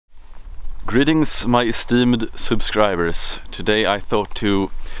Greetings, my esteemed subscribers. Today I thought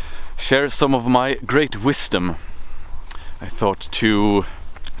to share some of my great wisdom. I thought to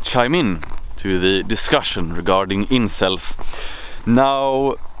chime in to the discussion regarding incels.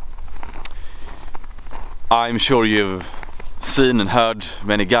 Now, I'm sure you've seen and heard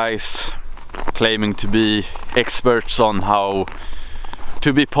many guys claiming to be experts on how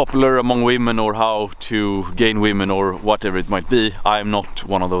to be popular among women or how to gain women or whatever it might be. I'm not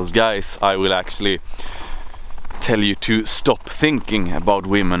one of those guys. I will actually tell you to stop thinking about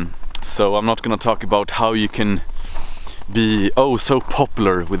women. So I'm not gonna talk about how you can be so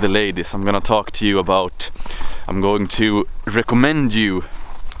popular with the ladies. I'm gonna talk to you about, I'm going to recommend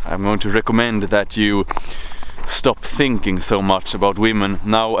that you stop thinking so much about women.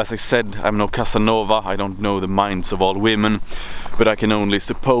 Now, as I said, I'm no Casanova. I don't know the minds of all women, but I can only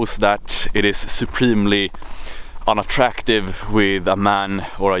suppose that it is supremely unattractive with a man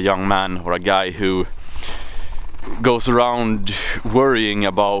or a young man or a guy who goes around worrying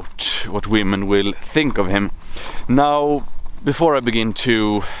about what women will think of him. Now, before I begin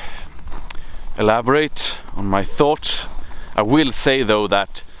to elaborate on my thoughts, I will say though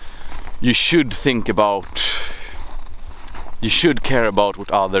that you should care about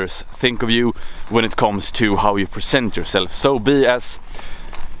what others think of you when it comes to how you present yourself. So do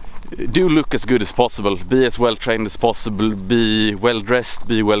look as good as possible, be as well trained as possible, be well dressed,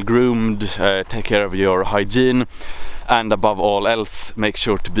 be well groomed, take care of your hygiene, and above all else, make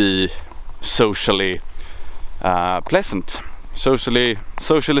sure to be socially pleasant, socially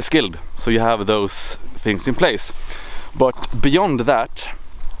skilled, so you have those things in place. But beyond that,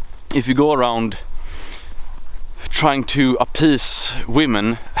 if you go around trying to appease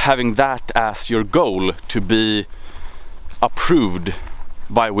women, having that as your goal, to be approved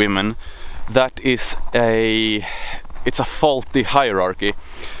by women, it's a faulty hierarchy.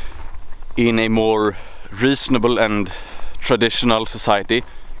 In a more reasonable and traditional society,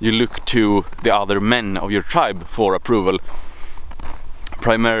 you look to the other men of your tribe for approval,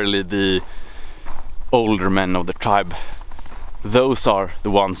 primarily the older men of the tribe. Those are the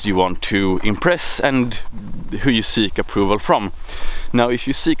ones you want to impress and who you seek approval from. Now, if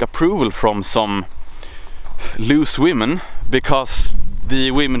you seek approval from some loose women, because the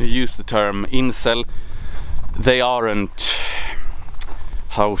women who use the term incel, they aren't,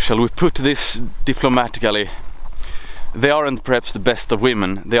 how shall we put this diplomatically, they aren't perhaps the best of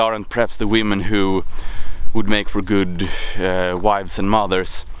women. They aren't perhaps the women who would make for good wives and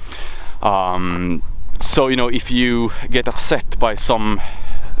mothers. So, you know, if you get upset by some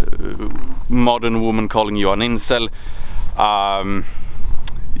modern woman calling you an incel,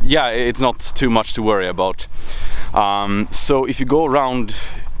 yeah, it's not too much to worry about. So if you go around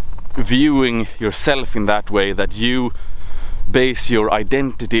viewing yourself in that way, that you base your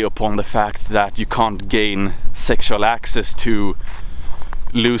identity upon the fact that you can't gain sexual access to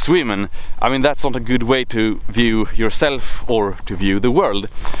loose women, I mean, that's not a good way to view yourself or to view the world.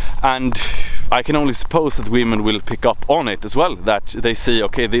 And I can only suppose that women will pick up on it as well, that they see,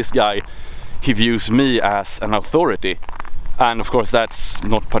 okay, this guy, he views me as an authority. And of course that's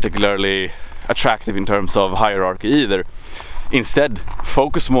not particularly attractive in terms of hierarchy either. Instead,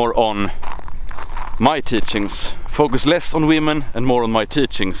 focus more on my teachings. Focus less on women and more on my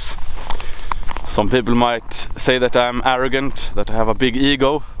teachings. Some people might say that I'm arrogant, that I have a big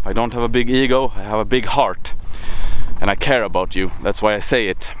ego. I don't have a big ego, I have a big heart. And I care about you, that's why I say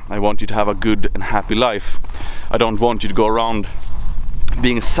it. I want you to have a good and happy life. I don't want you to go around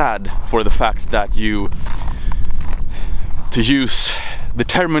being sad for the fact that to use the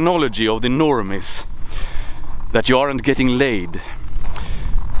terminology of the normies, that you aren't getting laid.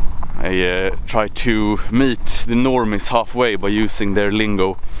 I try to meet the normies halfway by using their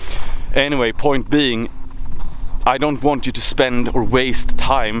lingo. Anyway, point being, I don't want you to spend or waste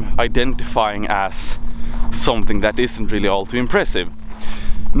time identifying as something that isn't really all too impressive.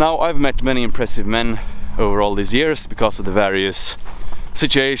 Now, I've met many impressive men over all these years because of the various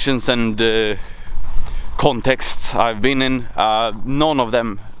situations and contexts I've been in. None of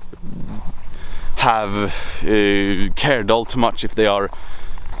them have cared all too much if they are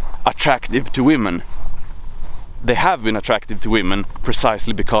attractive to women. They have been attractive to women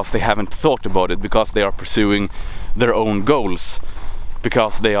precisely because they haven't thought about it, because they are pursuing their own goals,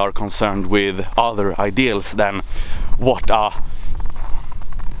 because they are concerned with other ideals than what a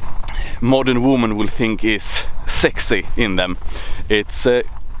modern woman will think is sexy in them. It's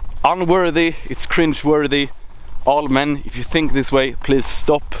unworthy, it's cringe-worthy. All men, if you think this way, please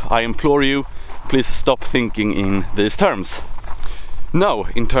stop. I implore you, please stop thinking in these terms. Now,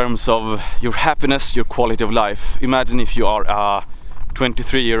 in terms of your happiness, your quality of life, imagine if you are a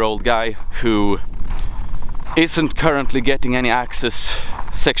 23-year-old guy who isn't currently getting any access,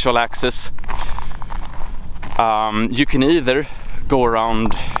 sexual access, you can either go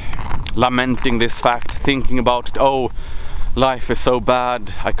around lamenting this fact, thinking about it, oh, life is so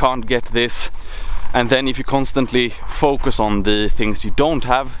bad, I can't get this. And then if you constantly focus on the things you don't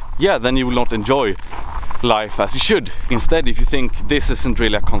have, yeah, then you will not enjoy life as you should. Instead, if you think this isn't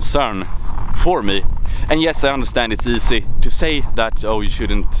really a concern for me, and yes, I understand it's easy to say that, oh, you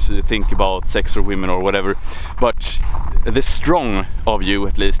shouldn't think about sex or women or whatever, but the strong of you,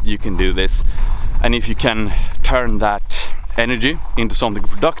 at least, you can do this. And if you can turn that energy into something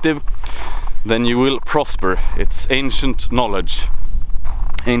productive, then you will prosper. It's ancient knowledge,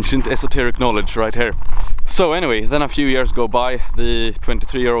 ancient esoteric knowledge right here. So anyway, then a few years go by, the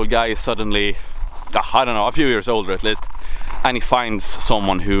 23-year-old guy is suddenly, I don't know, a few years older at least, and he finds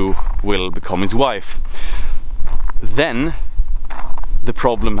someone who will become his wife. Then the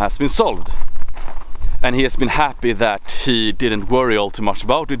problem has been solved, and he has been happy that he didn't worry all too much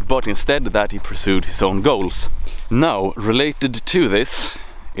about it, but instead that he pursued his own goals. Now, related to this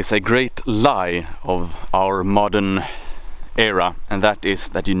is a great lie of our modern era, and that is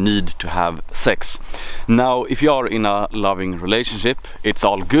that you need to have sex. Now, if you are in a loving relationship, it's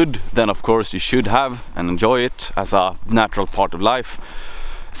all good, then of course you should have and enjoy it as a natural part of life.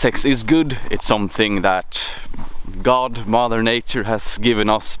 Sex is good, it's something that God, Mother Nature, has given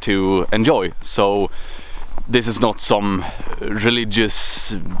us to enjoy. So this is not some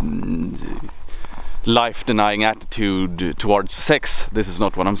religious life-denying attitude towards sex. This is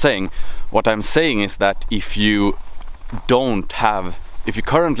not what I'm saying. What I'm saying is that if you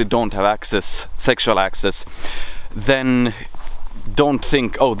currently don't have access, sexual access, then don't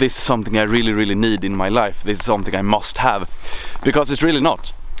think, oh, this is something I really need in my life, this is something I must have, because it's really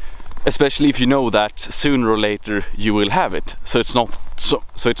not. Especially if you know that sooner or later you will have it. So it's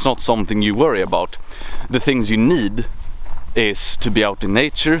not something you worry about. The things you need is to be out in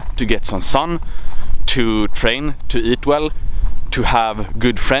nature, to get some sun, to train, to eat well, to have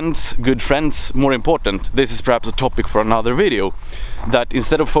good friends. Good friends, more important. This is perhaps a topic for another video. That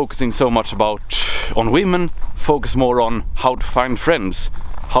instead of focusing so much on women, focus more on how to find friends,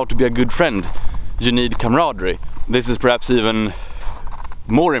 how to be a good friend. You need camaraderie. This is perhaps even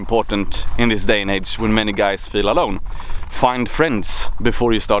more important in this day and age when many guys feel alone. Find friends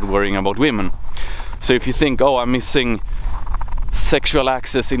before you start worrying about women. So if you think, oh, I'm missing sexual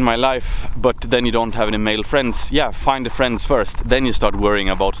access in my life, but then you don't have any male friends, yeah, find the friends first, then you start worrying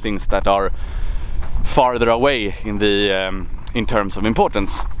about things that are farther away in terms of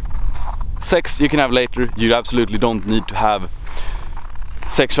importance. Sex you can have later. You absolutely don't need to have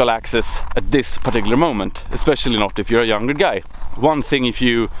sexual access at this particular moment, especially not if you're a younger guy. One thing if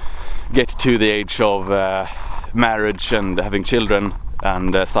you get to the age of marriage and having children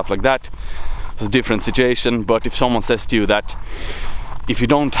and stuff like that, it's a different situation. But if someone says to you that if you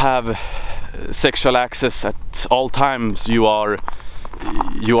don't have sexual access at all times, you are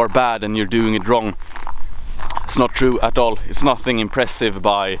bad and you're doing it wrong, it's not true at all. It's nothing impressive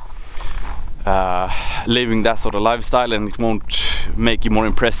by living that sort of lifestyle, and it won't make you more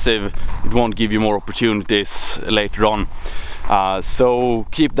impressive, it won't give you more opportunities later on. So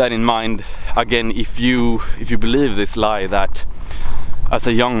keep that in mind. Again, if you believe this lie that as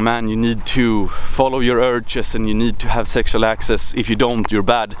a young man you need to follow your urges and you need to have sexual access, if you don't, you're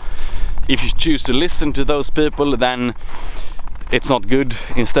bad. If you choose to listen to those people, then it's not good.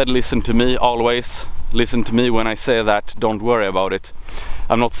 Instead, listen to me always. Listen to me when I say that don't worry about it.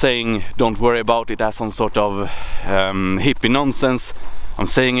 I'm not saying don't worry about it as some sort of hippie nonsense. I'm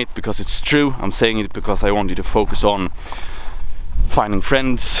saying it because it's true. I'm saying it because I want you to focus on finding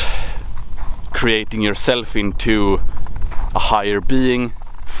friends, creating yourself into a higher being,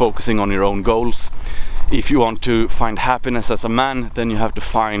 focusing on your own goals. If you want to find happiness as a man, then you have to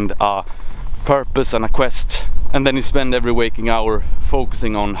find a purpose and a quest, and then you spend every waking hour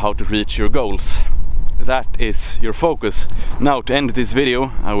focusing on how to reach your goals. That is your focus. Now, to end this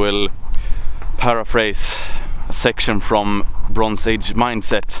video, I will paraphrase a section from Bronze Age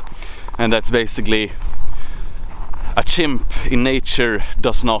Mindset, and that's basically: a chimp in nature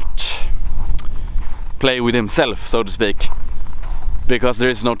does not play with himself, so to speak, because there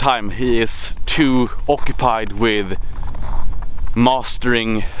is no time. He is too occupied with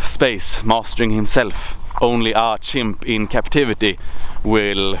mastering space, mastering himself. Only a chimp in captivity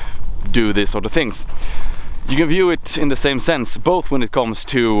will do these sort of things. You can view it in the same sense, both when it comes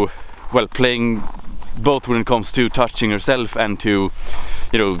to, well, playing, both when it comes to touching yourself and to,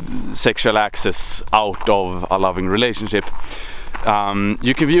 you know, sexual access out of a loving relationship.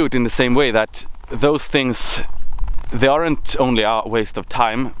 You can view it in the same way, that those things they aren't only a waste of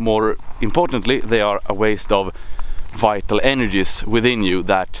time, more importantly, they are a waste of vital energies within you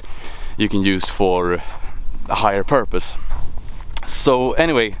that you can use for a higher purpose. So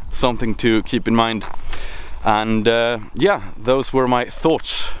anyway, something to keep in mind. And yeah, those were my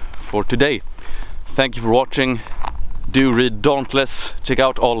thoughts for today. Thank you for watching. Do read Dauntless. Check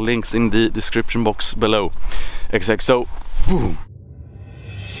out all links in the description box below. XXO. Boom.